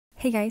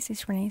Hey guys,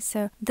 it's Renee.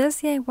 So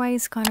this DIY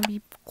is gonna be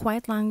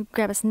quite long.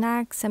 Grab a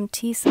snack, some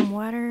tea, some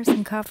water,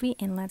 some coffee,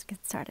 and let's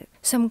get started.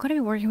 So I'm gonna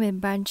be working with a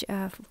bunch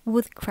of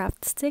wood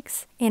craft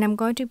sticks, and I'm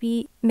going to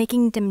be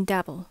making them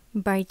double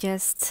by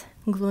just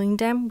gluing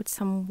them with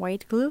some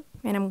white glue,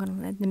 and I'm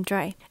gonna let them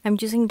dry. I'm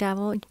using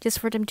double just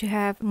for them to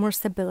have more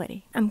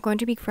stability. I'm going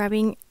to be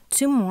grabbing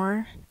two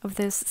more of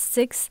these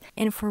sticks,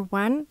 and for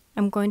one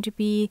I'm going to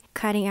be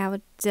cutting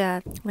out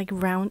the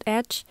round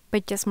edge by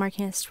just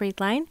marking a straight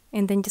line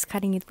and then just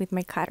cutting it with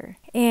my cutter.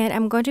 And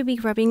I'm going to be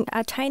grabbing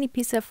a tiny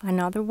piece of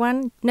another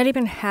one, not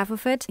even half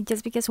of it,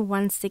 just because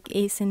one stick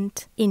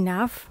isn't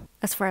enough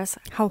as far as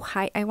how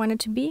high I want it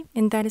to be,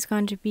 and that is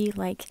going to be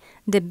like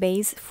the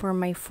base for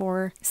my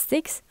 4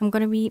 sticks. I'm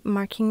going to be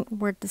marking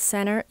where the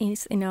center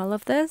is in all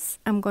of this.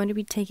 I'm going to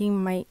be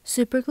taking my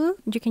super glue,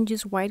 you can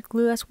use white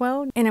glue as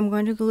well, and I'm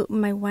going to glue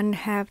my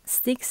 1/2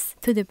 sticks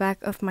to the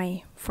back of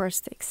my 4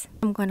 sticks.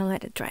 I'm going to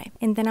let it dry,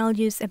 and then I'll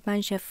use a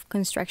bunch of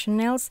construction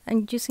nails.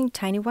 I'm using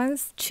tiny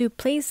ones. To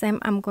place them,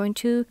 I'm going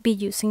to be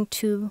using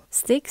 2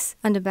 sticks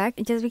on the back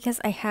just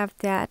because I have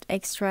that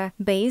extra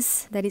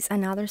base that is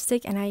another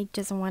stick, and I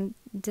just want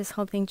this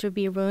whole thing to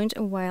be ruined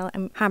while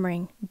I'm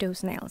hammering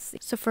those nails.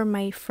 So for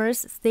my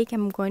first stick,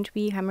 I'm going to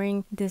be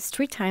hammering this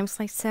 3 times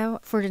like so.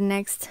 For the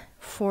next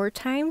 4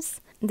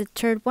 times, the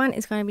third one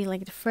is going to be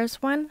like the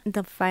first one.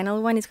 The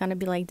final one is going to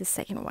be like the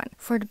second one.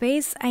 For the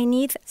base, I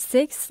need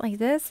sticks like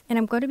this, and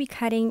I'm going to be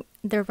cutting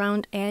the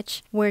round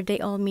edge where they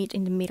all meet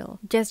in the middle.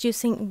 Just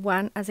using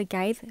one as a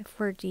guide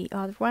for the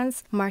other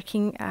ones,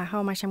 marking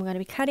how much I'm going to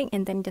be cutting,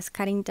 and then just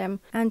cutting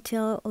them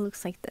until it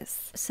looks like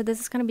this. So this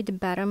is going to be the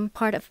bottom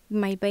part of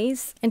my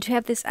base. And to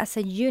have this as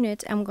a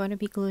unit, I'm going to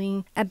be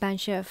gluing a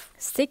bunch of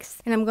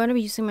sticks, and I'm going to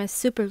be using my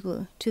super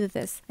glue to do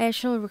this. I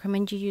actually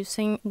recommend you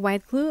using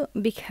white glue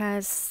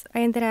because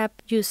I ended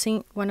up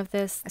using one of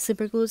these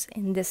super glues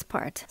in this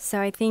part.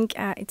 So I think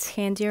it's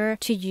handier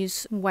to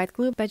use white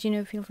glue, but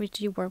feel free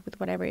to work with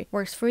whatever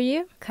works for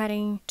you.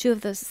 Cutting 2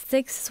 of those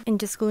sticks and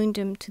just gluing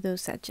them to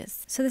those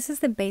edges. So this is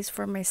the base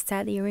for my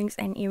stud earrings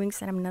and earrings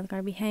that I'm not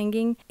going to be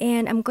hanging,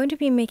 and I'm going to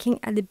be making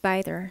a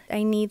divider.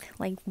 I need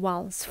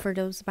walls for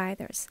those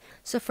dividers.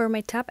 So for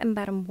my top and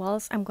bottom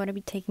walls, I'm going to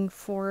be taking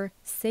 4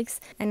 sticks,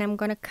 and I'm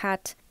going to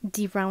cut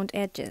the round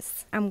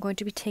edges. I'm going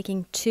to be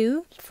taking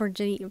 2 for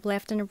the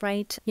left and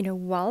right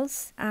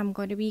walls. I'm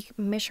going to be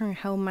measuring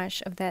how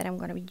much of that I'm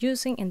going to be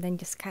using and then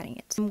just cutting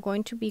it. I'm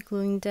going to be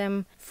gluing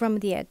them from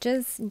the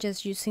edges,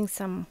 just using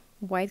some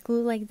white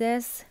glue like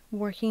this,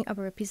 working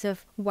over a piece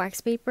of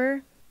wax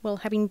paper while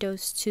having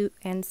those 2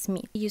 ends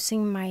meet.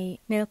 Using my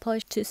nail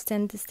polish to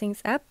stand these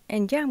things up,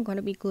 and yeah, I'm going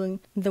to be gluing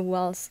the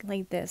walls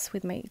like this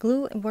with my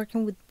glue and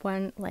working with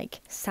one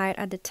side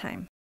at a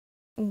time.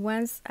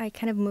 Once I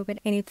kind of move it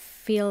and it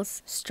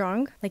feels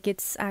strong, like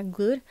it's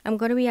glued, I'm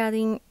going to be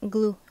adding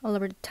glue all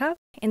over the top,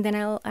 and then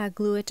I'll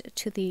glue it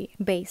to the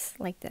base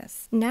like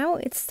this. Now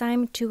it's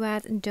time to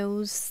add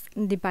those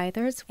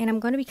dividers, and I'm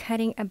going to be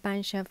cutting a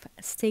bunch of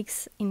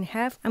sticks in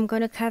half. I'm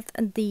going to cut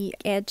the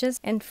edges,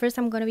 and first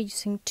I'm going to be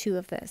using 2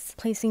 of this,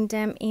 placing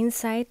them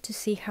inside to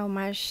see how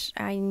much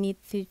I need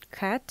to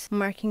cut,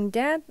 marking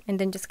that, and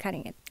then just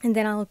cutting it. And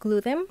then I'll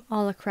glue them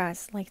all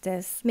across like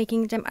this,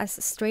 making them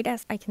as straight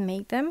as I can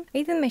make them. I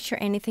didn't measure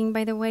anything,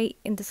 by the way,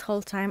 in this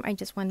whole time. I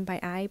just went by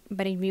eye,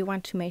 but if you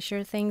want to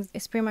measure things,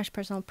 it's pretty much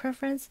personal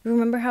preference.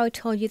 Remember how I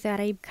told you that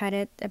I cut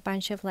it a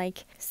bunch of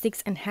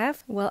sticks in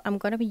half? Well, I'm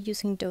gonna be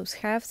using those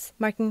halves,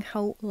 marking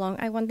how long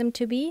I want them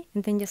to be,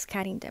 and then just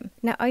cutting them.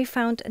 Now I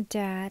found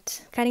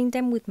that cutting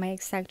them with my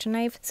X-Acto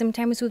knife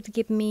sometimes would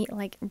give me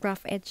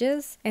rough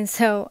edges, and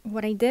so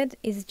what I did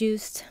is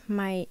used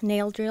my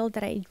nail drill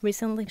that I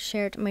recently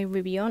shared my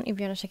review on. If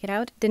you want to check it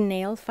out, the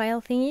nail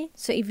file thingy.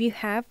 So if you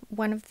have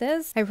one of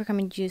this, I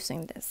recommend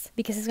using this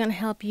because it's gonna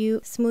help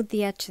you smooth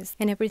the edges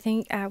and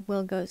everything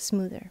will go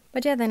smoother.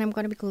 But yeah, then I'm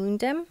gonna be gluing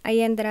them. I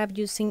ended up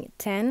using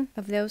 10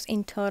 of those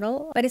in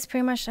total, but it's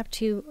pretty much up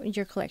to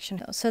your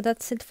collection. So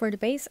that's it for the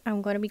base.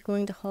 I'm going to be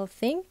gluing the whole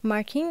thing,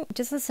 marking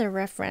just as a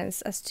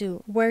reference as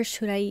to where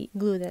should I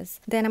glue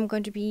this. Then I'm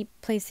going to be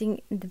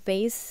placing the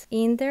base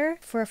in there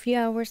for a few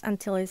hours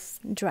until it's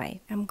dry.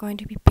 I'm going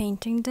to be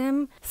painting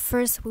them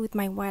first with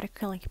my white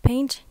acrylic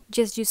paint,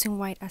 just using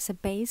white as a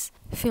base.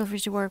 Feel free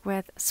to work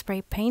with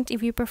spray paint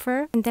if you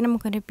prefer. And then I'm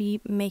going to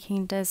be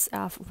making this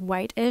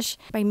whitish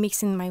by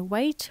mixing my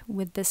white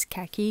with this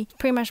khaki,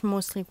 pretty much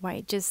mostly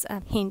white, just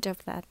a hint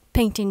of that.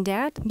 Painting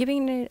that,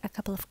 giving it a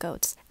couple of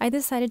coats. I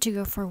decided to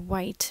go for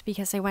white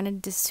because I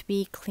wanted this to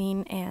be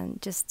clean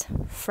and just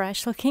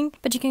fresh looking,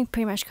 but you can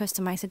pretty much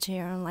customize it to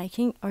your own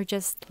liking or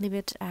just leave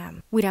it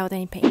without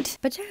any paint.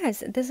 But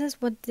yes, this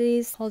is what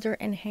this holder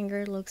and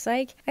hanger looks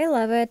like. I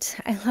love it.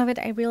 I love it.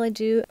 I really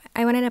do.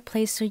 I wanted a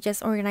place to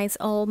just organize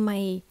all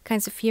my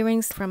kinds of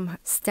earrings, from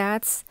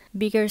studs,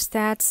 bigger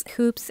studs,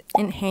 hoops,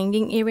 and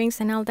hanging earrings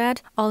and all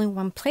that, all in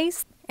one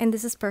place. And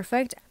this is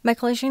perfect. My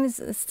collection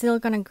is still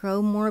gonna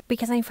grow more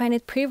because I find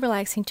it pretty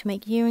relaxing to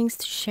make earrings,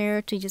 to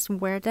share, to just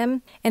wear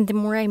them. And the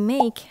more I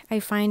make, I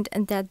find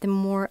that the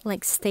more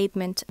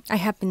statement I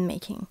have been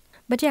making.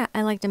 But yeah,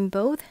 I like them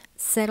both.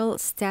 Settle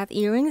stud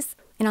earrings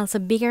and also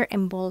bigger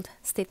and bold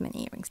statement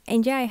earrings.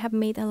 And yeah, I have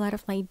made a lot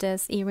of like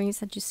this earrings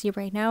that you see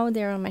right now.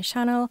 They're on my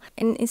channel,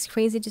 and it's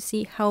crazy to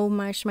see how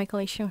much my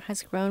collection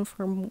has grown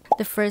from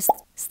the first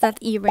stud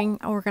earring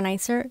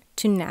organizer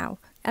to now.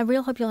 I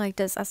really hope you like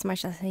this as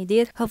much as I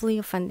did. Hopefully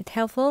you found it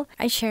helpful.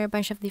 I share a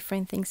bunch of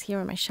different things here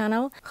on my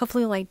channel.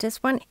 Hopefully you liked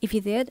this one. If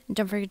you did,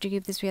 don't forget to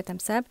give this video a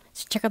thumbs up.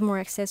 So check out more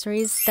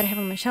accessories that I have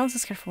on my channel.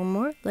 Subscribe for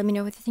more. Let me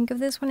know what you think of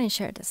this one and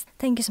share this.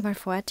 Thank you so much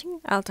for watching.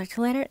 I'll talk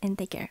to you later and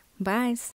take care. Bye!